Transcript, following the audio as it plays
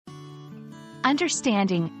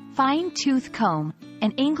Understanding, fine-tooth comb,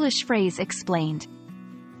 an English phrase explained.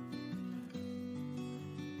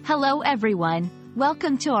 Hello everyone,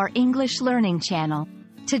 welcome to our English learning channel.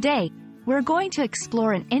 Today, we're going to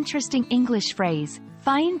explore an interesting English phrase,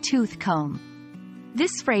 fine-tooth comb.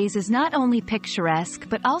 This phrase is not only picturesque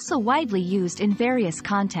but also widely used in various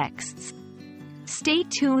contexts. Stay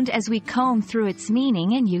tuned as we comb through its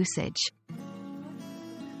meaning and usage.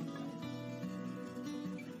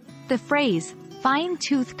 The phrase,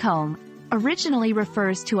 fine-tooth comb, originally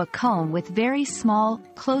refers to a comb with very small,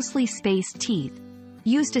 closely spaced teeth,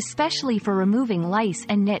 used especially for removing lice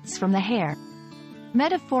and nits from the hair.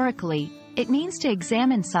 Metaphorically, it means to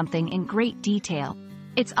examine something in great detail.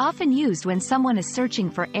 It's often used when someone is searching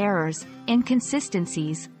for errors,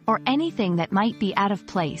 inconsistencies, or anything that might be out of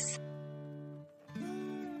place.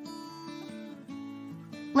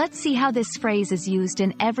 Let's see how this phrase is used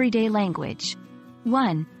in everyday language.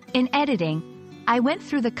 1. In editing, I went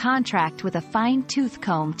through the contract with a fine-tooth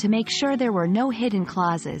comb to make sure there were no hidden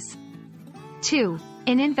clauses. 2.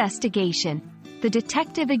 In investigation, the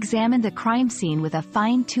detective examined the crime scene with a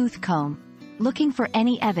fine-tooth comb, looking for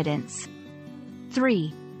any evidence.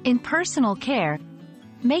 3. In personal care,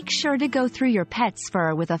 make sure to go through your pet's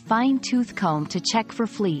fur with a fine-tooth comb to check for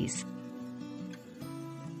fleas.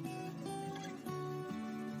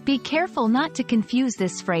 Be careful not to confuse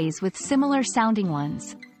this phrase with similar-sounding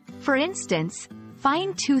ones. For instance,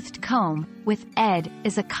 fine-toothed comb with ed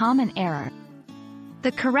is a common error.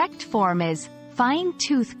 The correct form is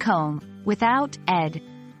fine-tooth comb without ed.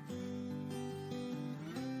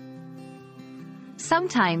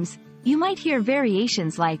 Sometimes, you might hear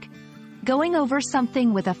variations like, going over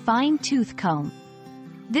something with a fine-tooth comb.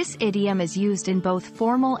 This idiom is used in both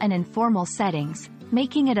formal and informal settings,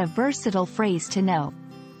 making it a versatile phrase to know.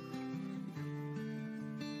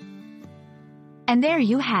 And there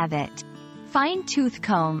you have it. Fine-tooth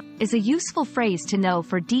comb is a useful phrase to know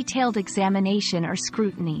for detailed examination or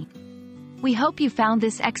scrutiny. We hope you found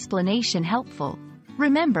this explanation helpful.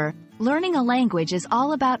 Remember, learning a language is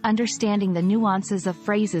all about understanding the nuances of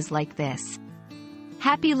phrases like this.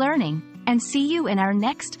 Happy learning, and see you in our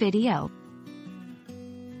next video.